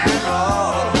rock rock and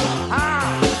roll.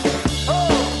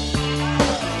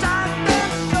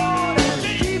 Something short and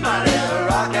keep my little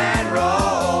rock and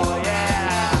roll,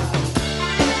 yeah.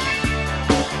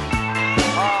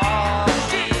 Oh,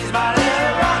 she's my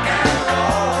little rock and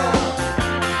roll.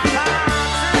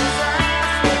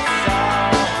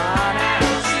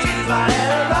 She's my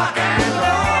little rock and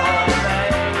roll,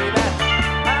 baby.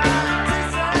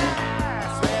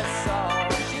 Sweet soul,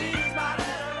 she's my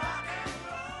little rock and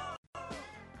roll.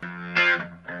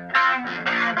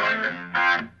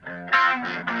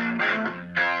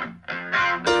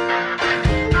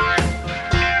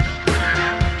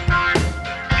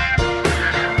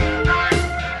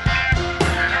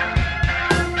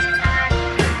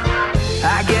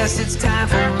 I guess it's time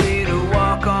for me to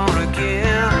walk on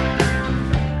again.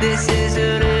 This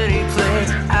isn't any place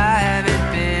I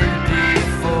haven't been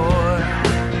before.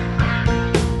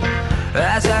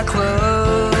 As I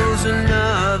close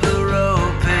another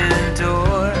open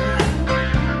door,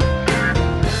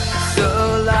 so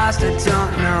lost I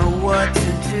don't know what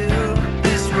to do.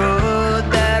 This road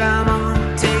that I'm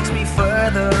on takes me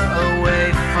further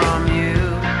away from you.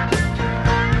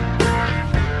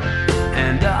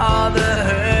 And all the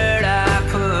hurt I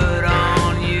put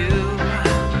on you,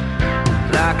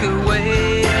 like a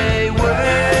wayward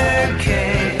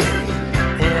king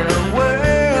in a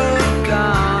world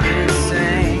gone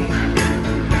insane.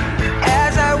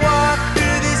 As I walk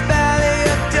through this valley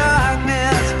of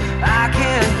darkness, I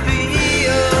can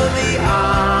feel the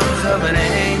arms of an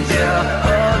angel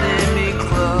holding me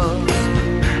close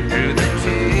through the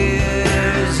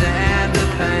tears and the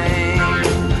pain.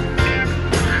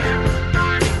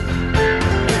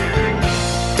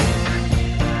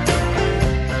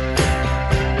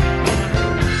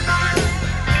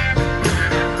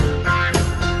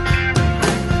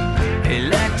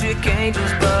 Electric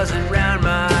angels buzzing round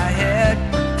my head.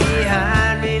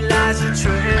 Behind me lies a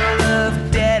trail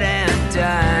of dead and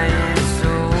dying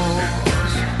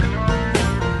souls.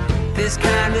 This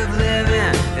kind of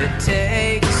living, it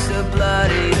takes a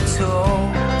bloody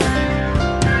toll.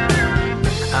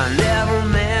 I never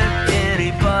meant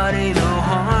anybody no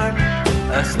harm.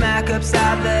 A smack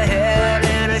upside the head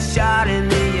and a shot in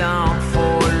the arm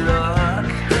for luck.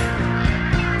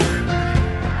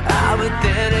 Ah, but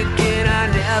then again, I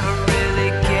never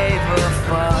really gave a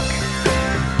fuck.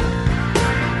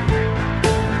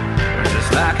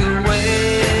 Just like a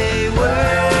wayward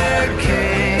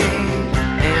king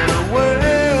in a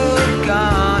world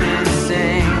gone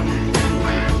insane.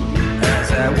 As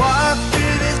I walk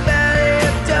through this valley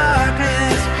of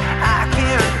darkness, I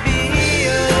can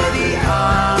feel the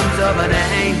arms of an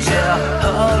angel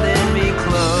holding me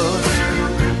close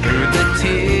through the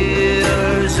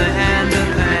tears and the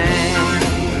pain.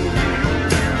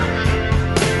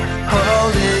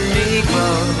 Holding me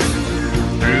close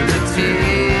through the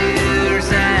tears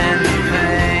and the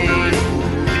pain.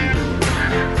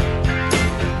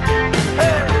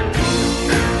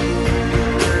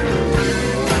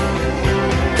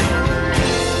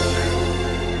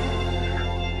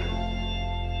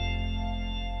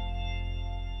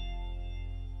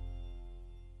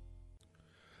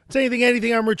 It's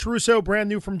Anything. I'm Rich Russo. Brand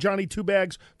new from Jonny Two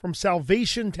Bags from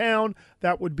Salvation Town.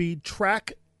 That would be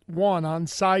track 1 on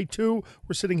side 2.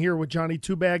 We're sitting here with Jonny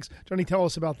Two Bags. Johnny, tell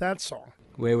us about that song.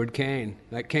 Wayward Cain,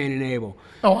 like Cain and Abel.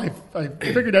 Oh, I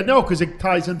figured that. No, because it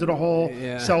ties into the whole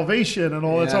Yeah. salvation and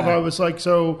all that Yeah. stuff. I was like,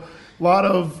 so a lot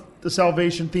of the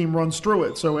salvation theme runs through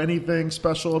it. So anything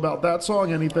special about that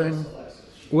song? Anything?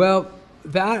 Well,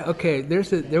 there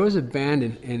was a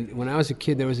band, and when I was a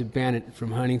kid, there was a band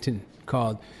from Huntington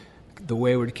called the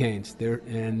Wayward Cains.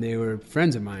 They were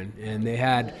friends of mine, and they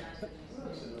had,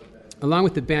 along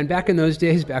with the band, back in those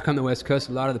days, back on the West Coast,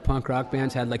 a lot of the punk rock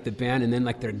bands had like the band and then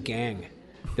like their gang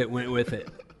that went with it,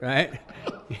 right?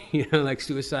 You know, like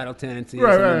Suicidal Tendencies.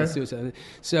 Right.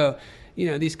 So, you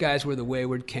know, these guys were the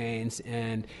Wayward Cains,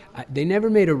 and they never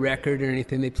made a record or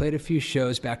anything. They played a few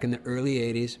shows back in the early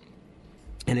 80s,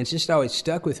 and it's just always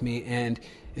stuck with me. And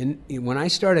when I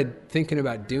started thinking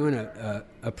about doing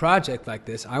a project like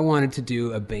this, I wanted to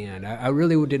do a band. I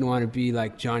really didn't want to be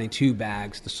like Jonny Two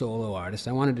Bags, the solo artist.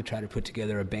 I wanted to try to put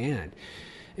together a band.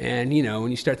 And, you know,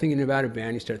 when you start thinking about a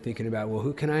band, you start thinking about, well,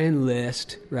 who can I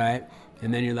enlist, right?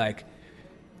 And then you're like,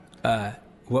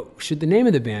 what should the name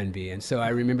of the band be? And so I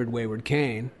remembered the Wayward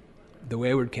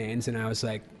Cains, and I was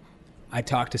like, I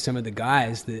talked to some of the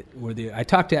guys I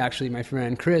talked to actually my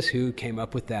friend Chris, who came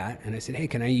up with that, and I said, hey,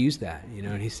 can I use that? You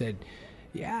know, and he said,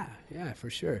 yeah, for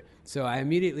sure. So I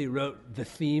immediately wrote the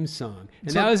theme song,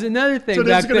 and that was another thing. So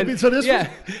this would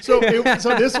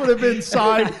have been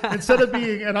side, instead of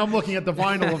being, and I'm looking at the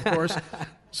vinyl, of course,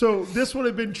 So this would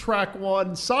have been track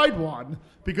 1, side 1,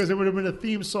 because it would have been a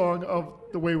theme song of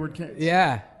the Wayward Kings.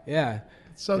 Yeah, yeah.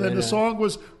 So then the song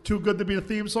was too good to be a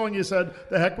theme song. You said,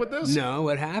 "The heck with this." No,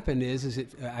 what happened is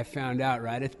I found out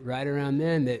right around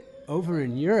then that over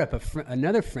in Europe,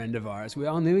 another friend of ours, we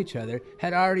all knew each other,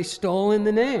 had already stolen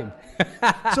the name.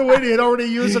 So wait, he had already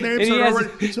used the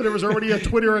name, so there was already a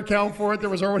Twitter account for it. There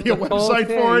was already a website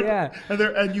for it, yeah.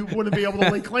 and you wouldn't be able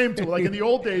to lay claim to it. Like in the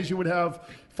old days, you would have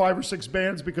 5 or 6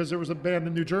 bands because there was a band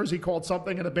in New Jersey called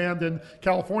something and a band in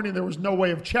California. And there was no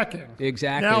way of checking.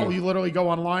 Exactly. Now you literally go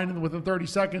online and within 30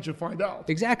 seconds you find out.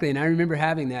 Exactly. And I remember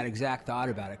having that exact thought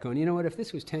about it, going, you know what, if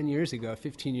this was 10 years ago,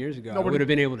 15 years ago, I would have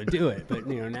been able to do it. But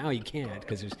now you can't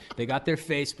because they got their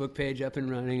Facebook page up and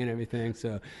running and everything.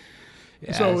 So,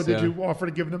 yeah, so did you offer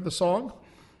to give them the song?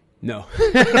 No.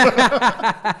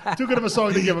 Too good of a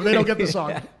song to give them. They don't get the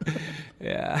song.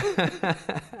 Yeah.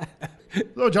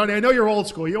 So, Johnny, I know you're old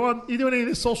school. You doing any of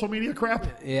this social media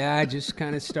crap? Yeah, I just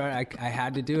kind of started. I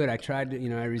had to do it. I tried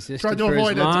to, I resisted Tried to for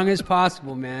avoid as it. long as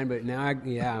possible, man. But now,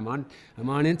 I'm on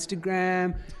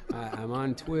Instagram. I'm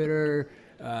on Twitter.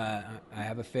 I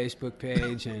have a Facebook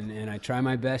page, and I try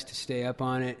my best to stay up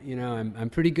on it. I'm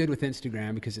pretty good with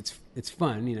Instagram because it's fun. It's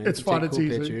fun. Take It's cool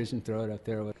easy. pictures and throw it up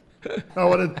there. I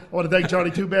want to thank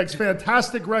Jonny Two Bags.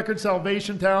 Fantastic record,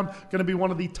 Salvation Town. Going to be one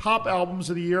of the top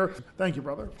albums of the year. Thank you,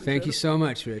 brother. Thank you so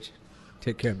much, Rich.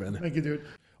 Take care, brother. Thank you, dude.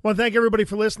 Well, thank everybody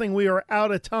for listening. We are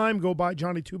out of time. Go buy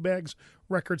Jonny Two Bags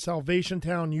record, Salvation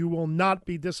Town. You will not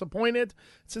be disappointed.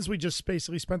 Since we just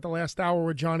basically spent the last hour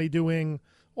with Johnny doing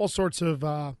all sorts of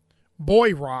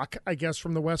boy rock, I guess,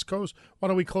 from the West Coast, why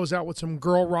don't we close out with some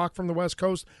girl rock from the West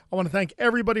Coast? I want to thank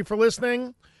everybody for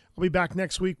listening. I'll be back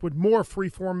next week with more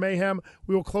Freeform Mayhem.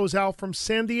 We will close out from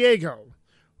San Diego,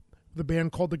 the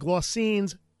band called the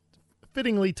Glossines,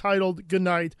 fittingly titled Good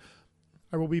Night.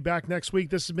 I will be back next week.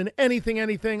 This has been Anything,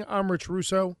 Anything. I'm Rich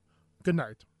Russo. Good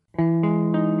night.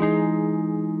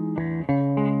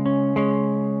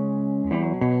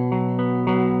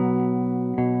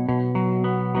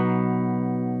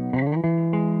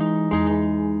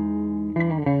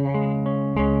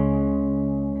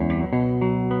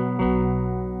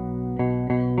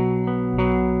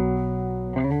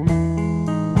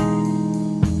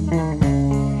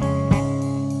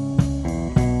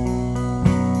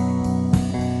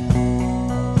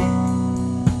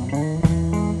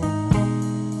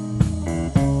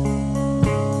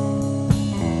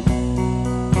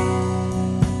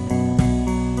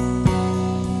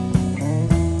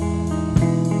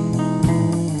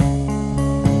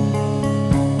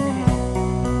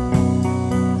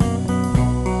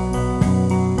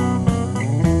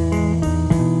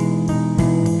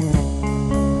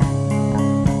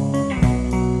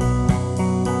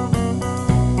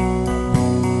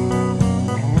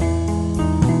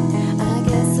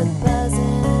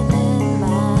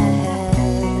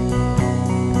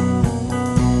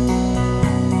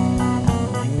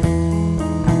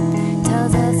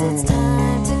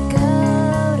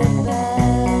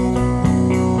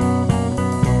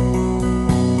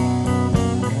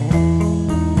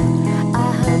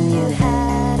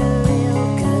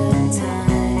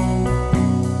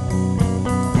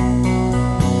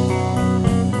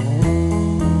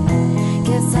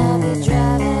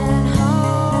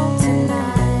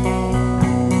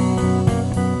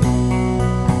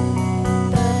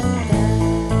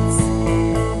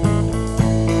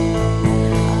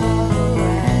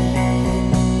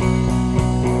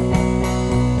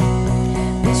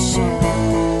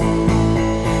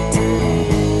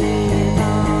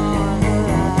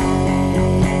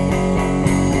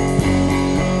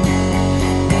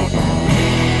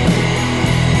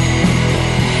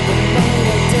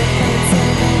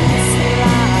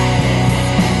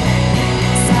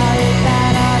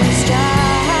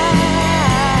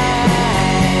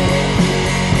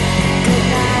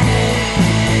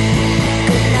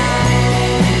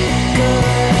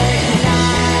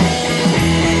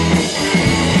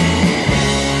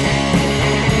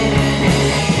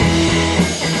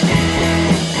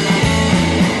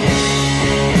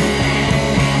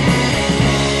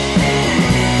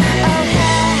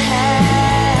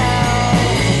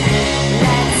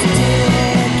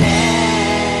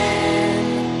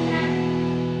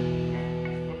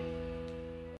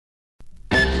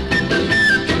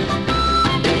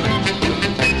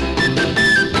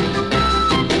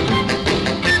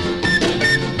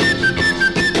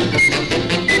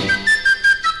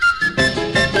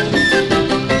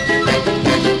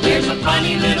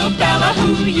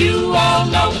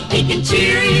 can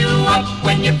cheer you up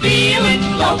when you're feeling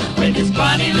low. With his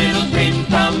funny little grin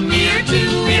from ear to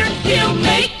ear, he'll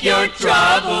make your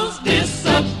troubles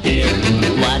disappear.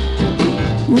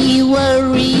 me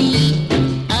worry,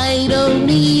 I don't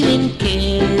even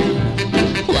care.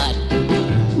 What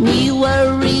me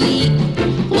worrying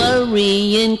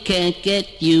can't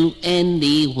get you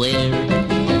anywhere.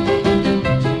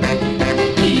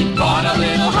 He bought a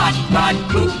little hot rod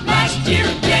coupe last year.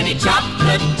 Then he chopped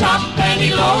the top and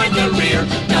he lowered the rear.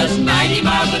 Does 90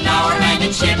 miles an hour and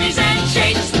it shimmies and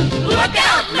shakes. Look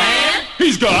out, man!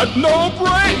 He's got no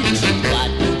brakes!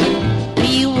 What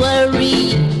me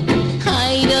worry,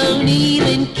 I don't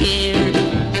even care.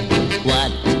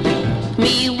 What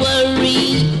me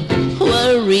worrying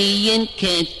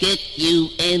can't get you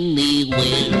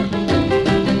anywhere.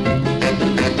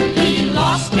 He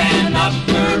lost an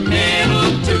upper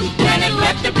middle tooth and it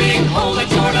left a big hole that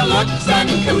sorta looks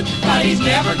uncouth. But he's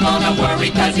never gonna worry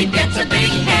cause he gets a big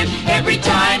hand every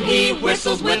time he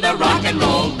whistles with a rock and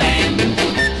roll band.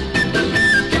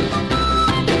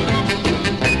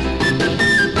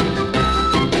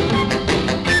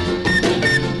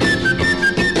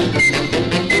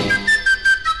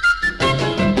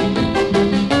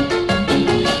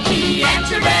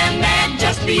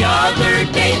 The other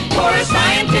day for a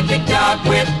scientific job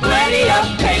with plenty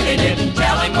of pay. They didn't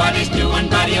tell him what he's doing,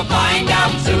 but he'll find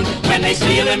out soon when they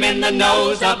steal him in the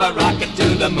nose of a rocket to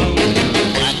the moon.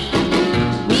 What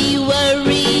me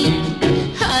worry,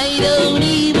 I don't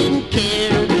even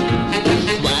care.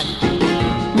 What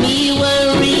me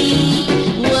worrying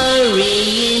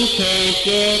can't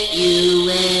get you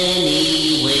anywhere.